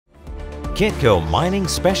Kitco Mining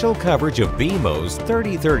special coverage of BMO's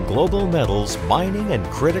 33rd Global Metals, Mining and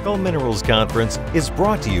Critical Minerals Conference is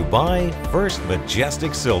brought to you by First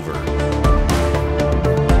Majestic Silver.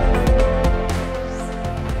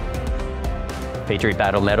 Patriot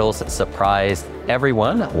Battery Metals surprised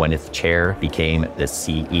everyone when its chair became the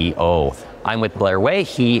CEO. I'm with Blair.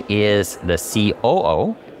 He is the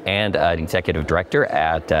COO and an executive director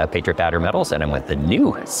at Patriot Battery Metals, and I'm with the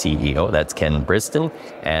new CEO, that's Ken Brinsden,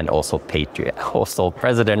 and also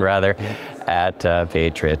president at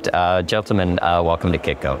Patriot. Gentlemen, welcome to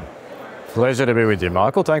Kitco. Pleasure to be with you,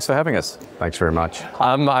 Michael. Thanks for having us. Thanks very much.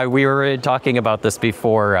 We were talking about this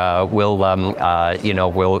before. We're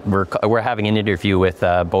having an interview with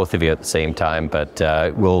both of you at the same time, but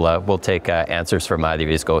we'll take answers from either of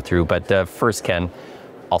you to go through. But first, Ken,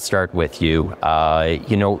 I'll start with you.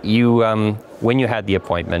 When you had the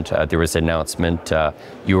appointment, there was an announcement.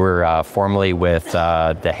 You were formerly with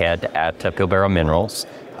the head at Albemarle Minerals.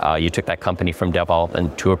 You took that company from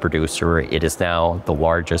development to a producer. It is now the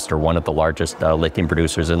largest, or one of the largest lithium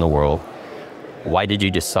producers in the world. Why did you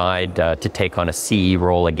decide to take on a CE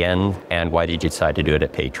role again, and why did you decide to do it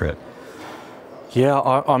at Patriot? Yeah,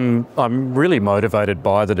 I'm really motivated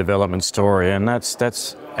by the development story, and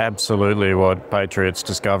that's absolutely what Patriot's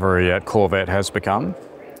discovery at Corvette has become.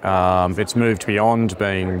 It's moved beyond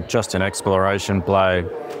being just an exploration play,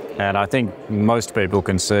 and I think most people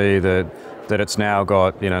can see that it's now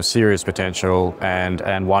got serious potential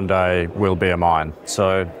and one day will be a mine.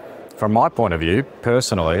 So from my point of view,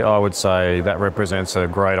 personally, I would say that represents a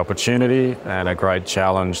great opportunity and a great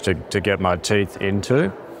challenge to get my teeth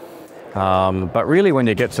into. But really, when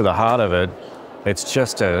you get to the heart of it, it's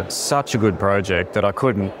just such a good project that I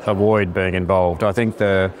couldn't avoid being involved. I think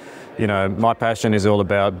my passion is all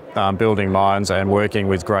about building mines and working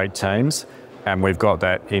with great teams, and we've got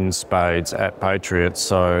that in spades at Patriot.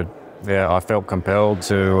 So yeah, I felt compelled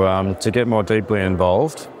to get more deeply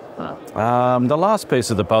involved. The last piece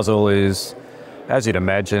of the puzzle is, as you'd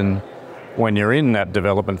imagine, when you're in that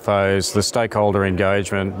development phase, the stakeholder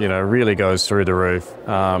engagement, really goes through the roof.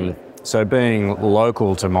 So being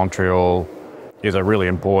local to Montreal is a really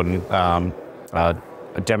important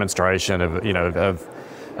demonstration of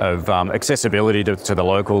accessibility to the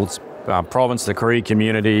locals, province, the Cree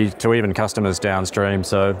community, to even customers downstream.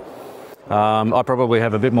 So I probably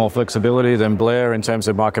have a bit more flexibility than Blair in terms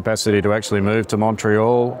of my capacity to actually move to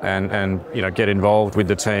Montreal and get involved with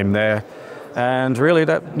the team there. And really,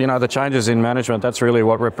 that the changes in management, that's really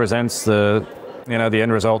what represents the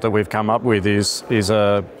end result that we've come up with is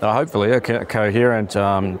hopefully a coherent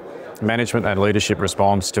management and leadership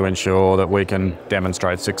response to ensure that we can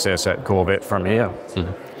demonstrate success at Corvette from here.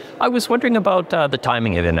 Mm-hmm. I was wondering about the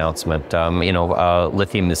timing of the announcement.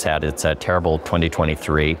 Lithium has had its terrible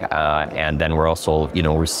 2023, and then we're also,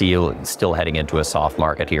 we're still heading into a soft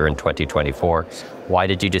market here in 2024. Why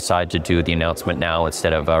did you decide to do the announcement now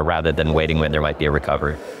instead of rather than waiting when there might be a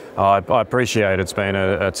recovery? I appreciate it's been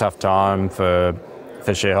a tough time for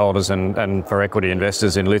shareholders and for equity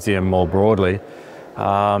investors in lithium more broadly.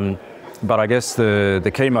 But I guess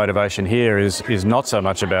the key motivation here is not so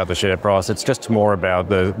much about the share price, it's just more about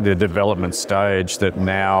the development stage that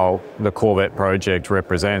now the Corvette project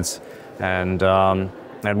represents. And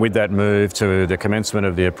with that move to the commencement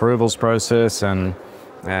of the approvals process and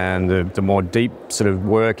the more deep sort of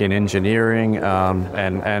work in engineering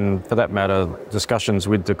and for that matter, discussions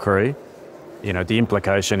with the Cree, the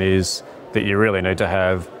implication is that you really need to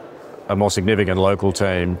have a more significant local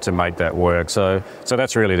team to make that work. So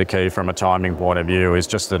that's really the key from a timing point of view, is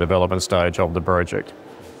just the development stage of the project.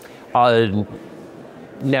 Now,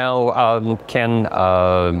 Ken,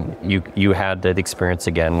 you had that experience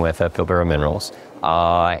again with Albemarle Minerals,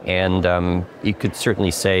 and you could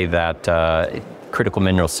certainly say that critical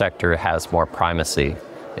mineral sector has more primacy.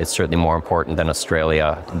 It's certainly more important than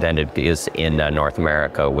Australia than it is in North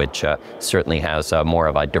America, which certainly has more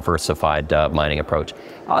of a diversified mining approach.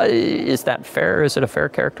 Is that fair? Is it a fair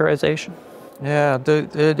characterization? Yeah,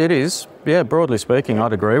 it is. Yeah, broadly speaking,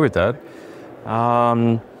 I'd agree with that.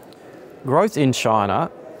 Growth in China,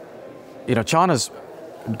 China's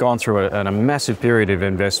gone through a massive period of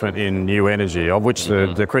investment in new energy, of which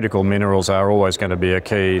the critical minerals are always going to be a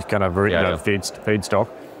key kind of feedstock.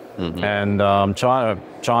 Mm-hmm. And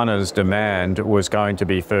China's demand was going to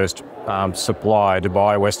be first supplied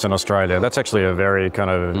by Western Australia. That's actually a very kind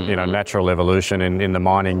of natural evolution in the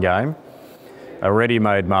mining game. A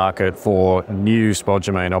ready-made market for new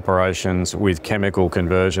spodumene operations with chemical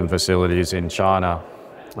conversion facilities in China.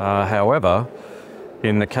 However,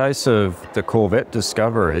 in the case of the Corvette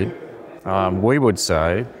discovery, we would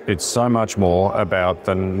say it's so much more about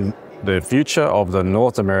the the future of the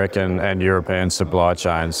North American and European supply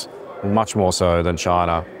chains, much more so than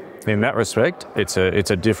China. In that respect, it's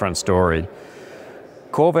a different story.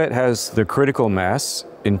 Corvette has the critical mass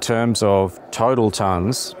in terms of total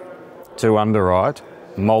tonnes to underwrite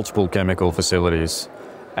multiple chemical facilities.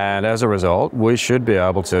 And as a result, we should be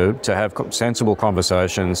able to have sensible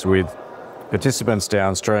conversations with participants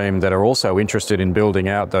downstream that are also interested in building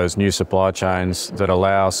out those new supply chains that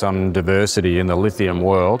allow some diversity in the lithium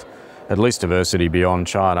world, at least diversity beyond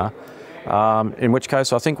China, in which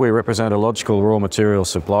case I think we represent a logical raw material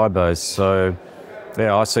supply base. So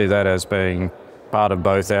yeah, I see that as being part of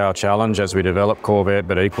both our challenge as we develop Corvette,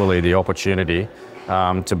 but equally the opportunity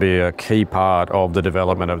to be a key part of the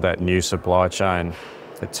development of that new supply chain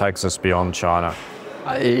that takes us beyond China.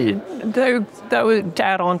 To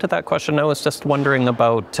add on to that question, I was just wondering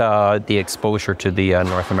about the exposure to the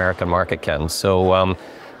North American market, Ken. So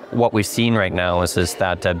what we've seen right now is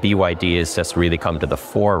that BYD has just really come to the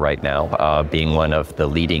fore right now, being one of the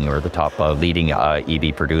leading or the top leading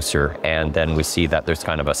EV producer. And then we see that there's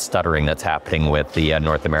kind of a stuttering that's happening with the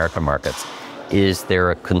North American markets. Is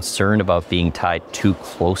there a concern about being tied too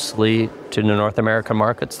closely to the North American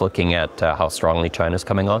markets, looking at how strongly China's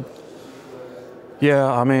coming on? Yeah,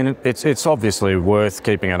 I mean, it's obviously worth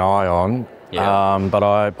keeping an eye on. Yeah. But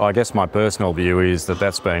I guess my personal view is that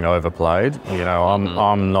that's being overplayed. You know,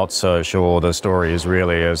 I'm not so sure the story is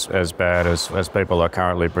really as bad as people are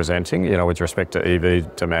currently presenting, you know, with respect to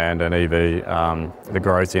EV demand and EV, the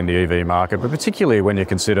growth in the EV market, but particularly when you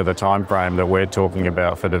consider the time frame that we're talking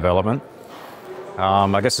about for development.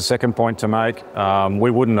 I guess the second point to make,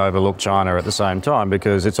 we wouldn't overlook China at the same time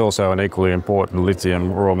because it's also an equally important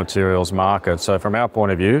lithium raw materials market. So from our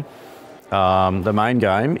point of view, the main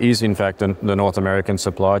game is in fact the North American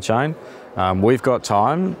supply chain. We've got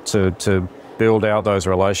time to build out those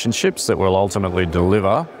relationships that will ultimately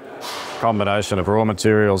deliver a combination of raw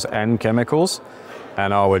materials and chemicals.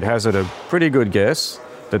 And I would hazard a pretty good guess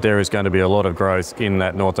that there is going to be a lot of growth in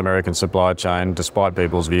that North American supply chain, despite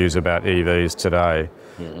people's views about EVs today.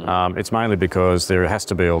 It's mainly because there has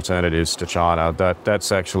to be alternatives to China. That's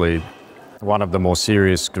actually one of the more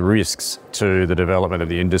serious risks to the development of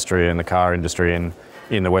the industry and the car industry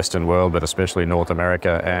in the Western world, but especially North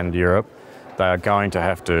America and Europe. They are going to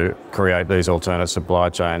have to create these alternate supply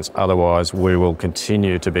chains. Otherwise, we will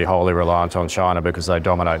continue to be wholly reliant on China because they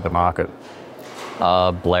dominate the market.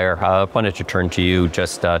 Blair, I wanted to turn to you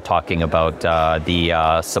just talking about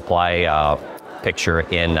the supply picture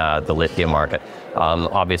in the lithium market.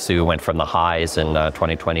 Obviously, we went from the highs in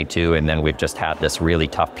 2022, and then we've just had this really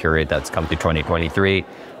tough period that's come through 2023.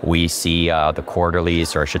 We see the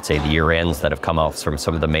quarterlies, or I should say the year ends, that have come out from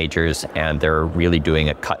some of the majors, and they're really doing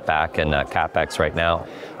a cutback in CapEx right now.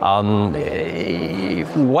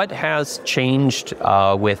 What has changed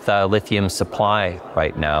with lithium supply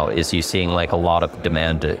right now? Is you seeing like a lot of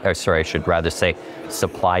demand, or sorry, I should rather say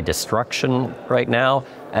supply destruction right now?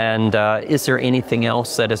 And is there anything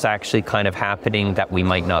else that is actually kind of happening that we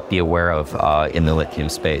might not be aware of in the lithium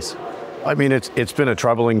space? I mean, it's been a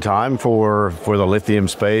troubling time for the lithium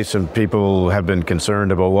space, and people have been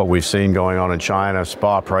concerned about what we've seen going on in China.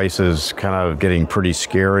 Spot prices kind of getting pretty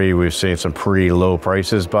scary. We've seen some pretty low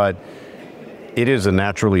prices, but it is a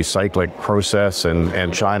naturally cyclic process,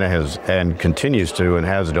 and China has and continues to and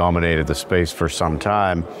has dominated the space for some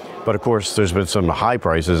time. But of course, there's been some high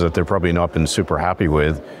prices that they've probably not been super happy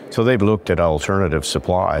with. So they've looked at alternative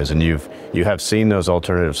supplies, and you have seen those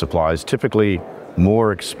alternative supplies, typically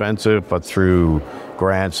more expensive, but through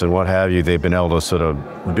grants and what have you, they've been able to sort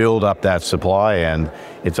of build up that supply, and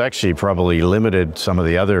it's actually probably limited some of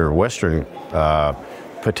the other Western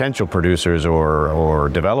potential producers or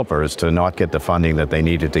developers to not get the funding that they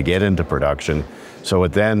needed to get into production. So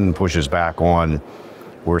it then pushes back on,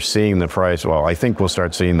 we're seeing the price, well, I think we'll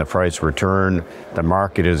start seeing the price return. The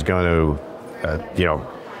market is going to,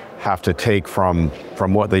 have to take from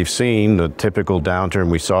what they've seen, the typical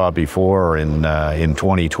downturn we saw before in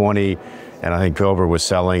 2020, and I think Pilbara was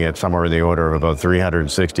selling it somewhere in the order of about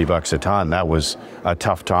 $360 a ton. That was a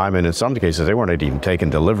tough time, and in some cases they weren't even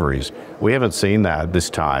taking deliveries. We haven't seen that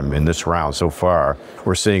this time in this round so far.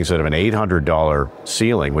 We're seeing sort of an $800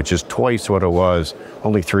 ceiling, which is twice what it was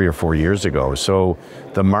only 3 or 4 years ago. So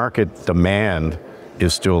the market demand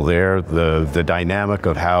is still there. The dynamic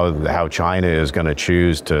of how China is going to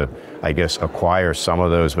choose to, I guess, acquire some of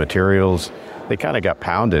those materials, they kind of got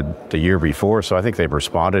pounded the year before, so I think they've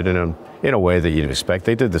responded in a way that you'd expect.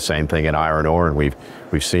 They did the same thing in iron ore, and we've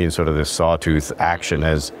seen sort of this sawtooth action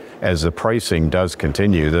as the pricing does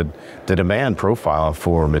continue. The demand profile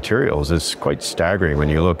for materials is quite staggering when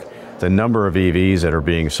you look the number of EVs that are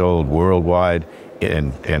being sold worldwide,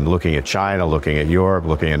 and looking at China, looking at Europe,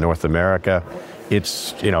 looking at North America,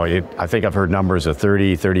 it's, I think I've heard numbers of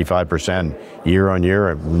 30-35% year on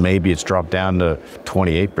year. Maybe it's dropped down to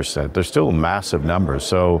 28%. They're still massive numbers.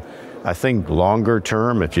 So I think longer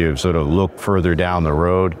term, if you sort of look further down the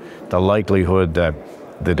road, the likelihood that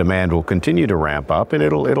the demand will continue to ramp up, and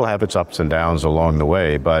it'll have its ups and downs along the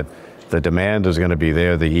way, but the demand is going to be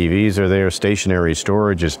there. The EVs are there. Stationary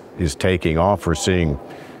storage is taking off. We're seeing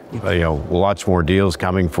lots more deals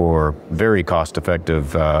coming for very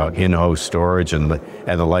cost-effective in-house storage and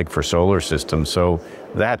the like for solar systems. So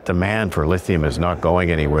that demand for lithium is not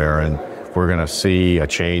going anywhere, and we're going to see a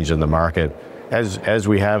change in the market as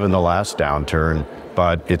we have in the last downturn.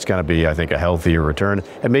 But it's going to be, I think, a healthier return.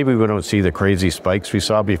 And maybe we don't see the crazy spikes we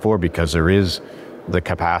saw before because there is the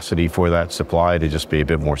capacity for that supply to just be a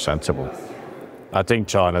bit more sensible. I think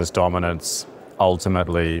China's dominance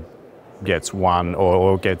ultimately gets won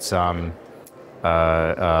or gets,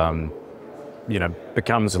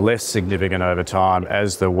 becomes less significant over time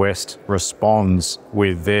as the West responds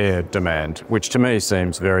with their demand, which to me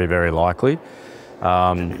seems very, very likely.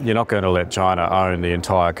 You're not going to let China own the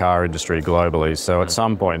entire car industry globally. So at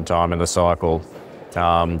some point in time in the cycle,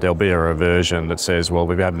 there'll be a reversion that says, well,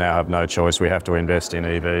 we now have no choice. We have to invest in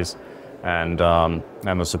EVs, and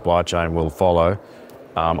the supply chain will follow.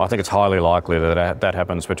 I think it's highly likely that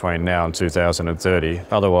happens between now and 2030.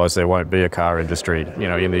 Otherwise, there won't be a car industry,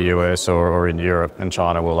 in the US or in Europe, and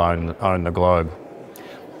China will own the globe.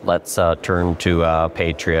 Let's turn to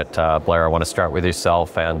Patriot. Blair, I want to start with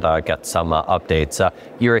yourself and get some updates.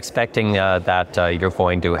 You're expecting that you're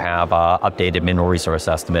going to have updated mineral resource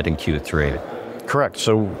estimate in Q3. Correct.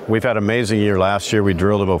 So we've had an amazing year last year. We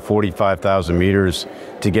drilled about 45,000 meters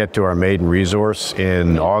to get to our maiden resource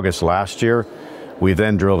in August last year. We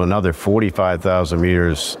then drilled another 45,000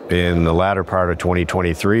 meters in the latter part of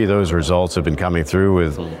 2023. Those results have been coming through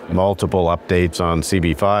with multiple updates on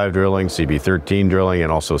CB5 drilling, CB13 drilling,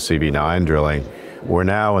 and also CB9 drilling. We're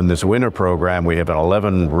now in this winter program. We have an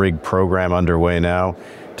 11 rig program underway now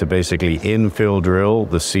to basically infill drill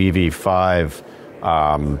the CV5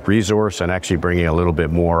 resource and actually bringing a little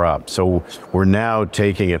bit more up. So we're now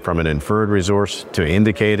taking it from an inferred resource to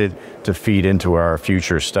indicated to feed into our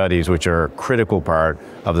future studies, which are a critical part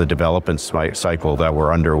of the development cycle that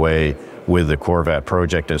we're underway with the Corvette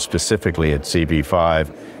project, and specifically at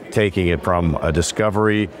CV5, taking it from a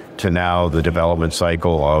discovery to now the development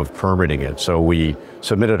cycle of permitting it. So we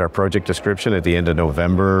submitted our project description at the end of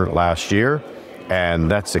November last year,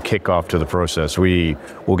 and that's the kickoff to the process. We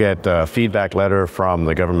will get a feedback letter from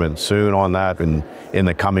the government soon on that in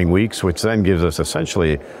the coming weeks, which then gives us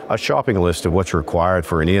essentially a shopping list of what's required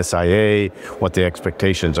for an ESIA, what the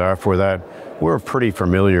expectations are for that. We're pretty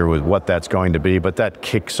familiar with what that's going to be, but that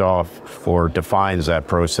kicks off or defines that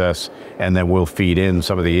process, and then we'll feed in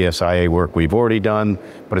some of the ESIA work we've already done,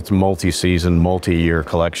 but it's multi-season, multi-year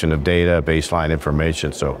collection of data, baseline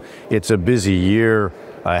information. So it's a busy year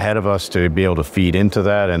ahead of us to be able to feed into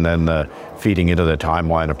that, and then feeding into the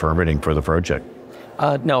timeline of permitting for the project.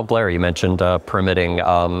 Now, Blair, you mentioned permitting.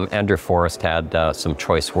 Andrew Forrest had some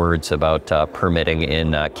choice words about permitting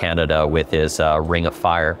in Canada with his Ring of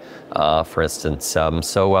Fire, for instance.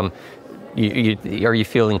 Are you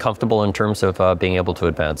feeling comfortable in terms of being able to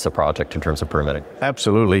advance the project in terms of permitting?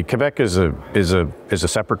 Absolutely. Quebec is a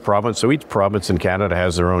separate province, so each province in Canada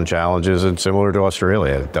has their own challenges, and similar to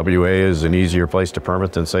Australia. WA is an easier place to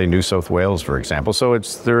permit than, say, New South Wales, for example. So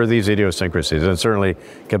there are these idiosyncrasies, and certainly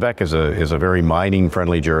Quebec is a very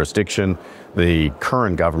mining-friendly jurisdiction. The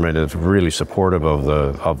current government is really supportive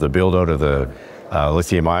of the build-out of the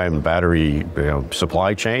lithium-ion battery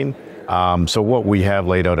supply chain. So what we have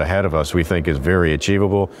laid out ahead of us, we think is very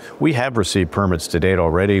achievable. We have received permits to date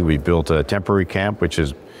already. We've built a temporary camp, which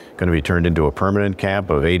is going to be turned into a permanent camp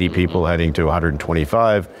of 80 people heading to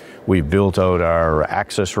 125. We've built out our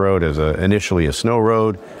access road as initially a snow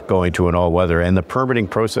road going to an all-weather, and the permitting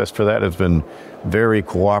process for that has been very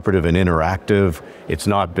cooperative and interactive. It's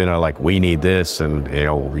not been like, we need this and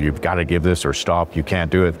you've got to give this or stop, you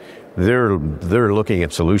can't do it. They're looking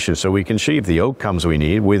at solutions so we can achieve the outcomes we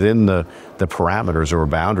need within the parameters or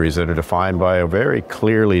boundaries that are defined by a very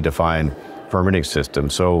clearly defined permitting system.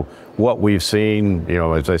 So what we've seen,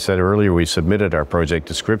 as I said earlier, we submitted our project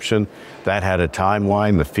description. That had a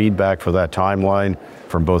timeline. The feedback for that timeline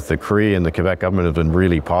from both the Cree and the Quebec government have been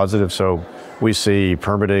really positive. So we see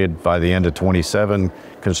permitted by the end of 27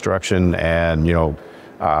 construction and,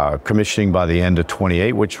 commissioning by the end of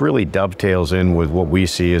 28, which really dovetails in with what we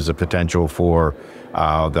see as a potential for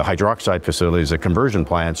the hydroxide facilities, the conversion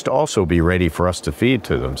plants, to also be ready for us to feed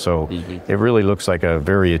to them. So it really looks like a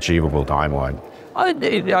very achievable timeline.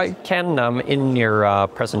 Ken, in your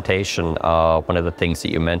presentation, one of the things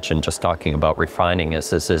that you mentioned, just talking about refining, is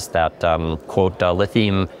that, quote,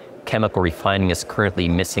 lithium chemical refining is currently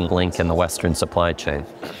missing link in the Western supply chain.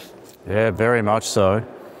 Yeah, very much so.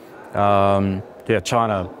 Yeah,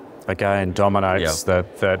 China, again, dominates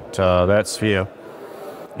that sphere.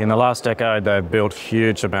 In the last decade, they've built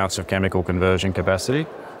huge amounts of chemical conversion capacity,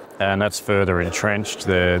 and that's further entrenched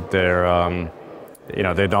their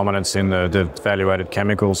dominance in the value-added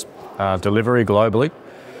chemicals delivery globally.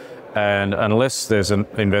 And unless there's an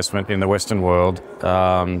investment in the Western world,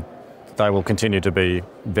 they will continue to be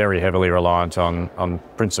very heavily reliant on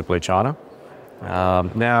principally China.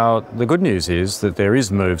 Now, the good news is that there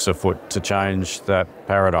is moves afoot to change that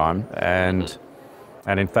paradigm, and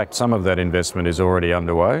in fact, some of that investment is already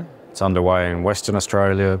underway. It's underway in Western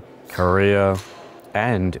Australia, Korea,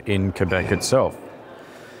 and in Quebec itself.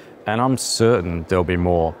 And I'm certain there'll be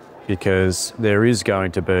more, because there is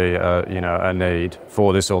going to be a need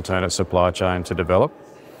for this alternate supply chain to develop.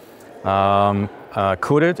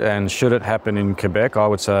 Could it and should it happen in Quebec? I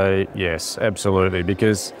would say yes, absolutely,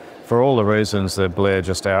 because for all the reasons that Blair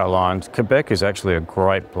just outlined, Quebec is actually a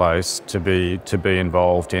great place to be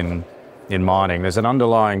involved in mining. There's an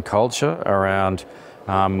underlying culture around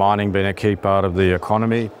mining being a key part of the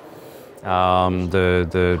economy.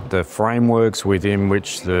 The frameworks within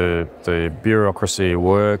which the bureaucracy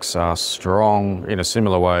works are strong in a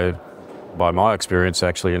similar way, by my experience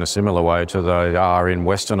actually, in a similar way to they are in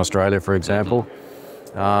Western Australia, for example.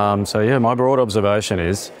 So yeah, my broad observation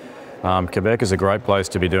is Quebec is a great place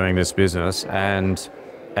to be doing this business, and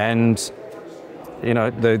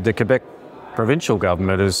the Quebec provincial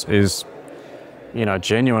government is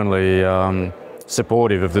genuinely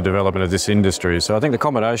supportive of the development of this industry. So I think the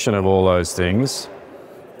combination of all those things,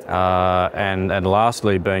 and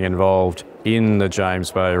lastly being involved in the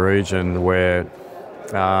James Bay region, where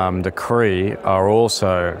the Cree are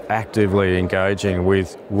also actively engaging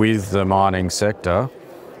with the mining sector,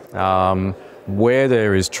 where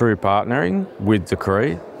there is true partnering with the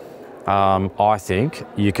Cree, I think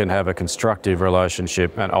you can have a constructive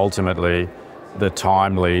relationship and ultimately the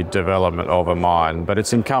timely development of a mine. But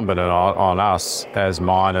it's incumbent on us as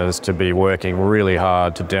miners to be working really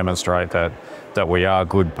hard to demonstrate that we are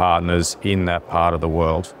good partners in that part of the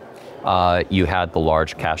world. You had the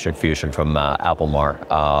large cash infusion from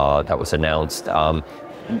Albemarle that was announced.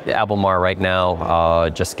 Albemarle right now,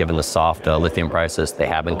 just given the soft lithium prices, they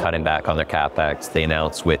have been cutting back on their capex. They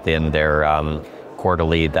announced within their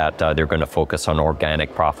quarterly that they're going to focus on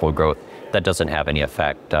organic profitable growth. That doesn't have any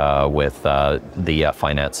effect with the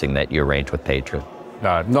financing that you arranged with Patriot.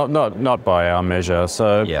 No, not by our measure.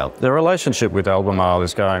 So yeah. The relationship with Albemarle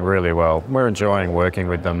is going really well. We're enjoying working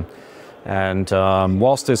with them. And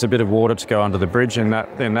whilst there's a bit of water to go under the bridge in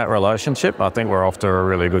that relationship, I think we're off to a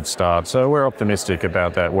really good start. So we're optimistic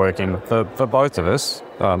about that working for both of us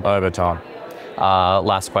over time.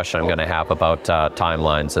 Last question I'm going to have about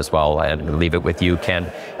timelines as well, and leave it with you,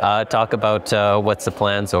 Ken. Talk about what's the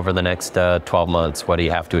plans over the next 12 months. What do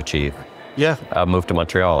you have to achieve? Yeah. Move to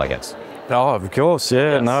Montreal, I guess. Oh, of course,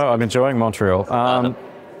 yeah. Yes. No, I'm enjoying Montreal.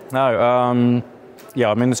 Yeah,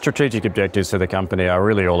 I mean, the strategic objectives for the company are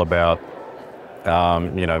really all about,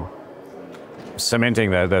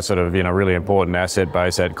 cementing the sort of, really important asset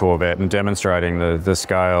base at Corvette and demonstrating the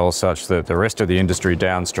scale such that the rest of the industry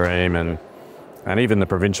downstream and even the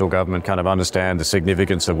provincial government kind of understand the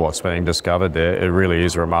significance of what's being discovered there. It really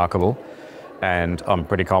is remarkable. And I'm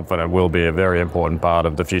pretty confident will be a very important part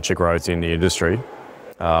of the future growth in the industry,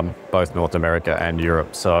 both North America and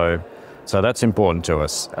Europe. So that's important to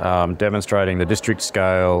us, demonstrating the district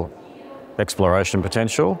scale exploration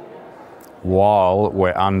potential while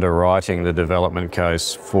we're underwriting the development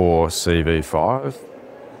case for CV5.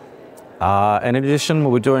 And in addition,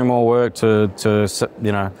 we're doing more work to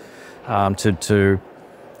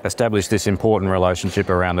establish this important relationship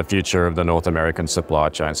around the future of the North American supply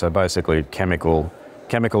chain. So basically chemical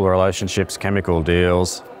relationships, chemical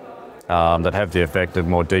deals that have the effect of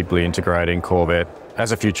more deeply integrating Corvette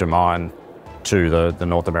as a future mine to the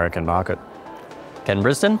North American market. Ken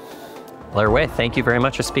Brinsden, Blair, thank you very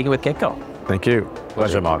much for speaking with Kitco. Thank you.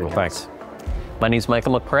 Pleasure, Michael. Thanks. My name is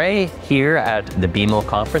Michael McRae, here at the BMO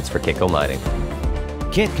conference for Kitco Mining.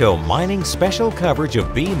 Kitco Mining special coverage of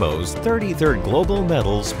BMO's 33rd Global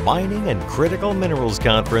Metals Mining and Critical Minerals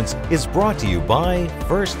Conference is brought to you by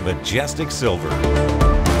First Majestic Silver.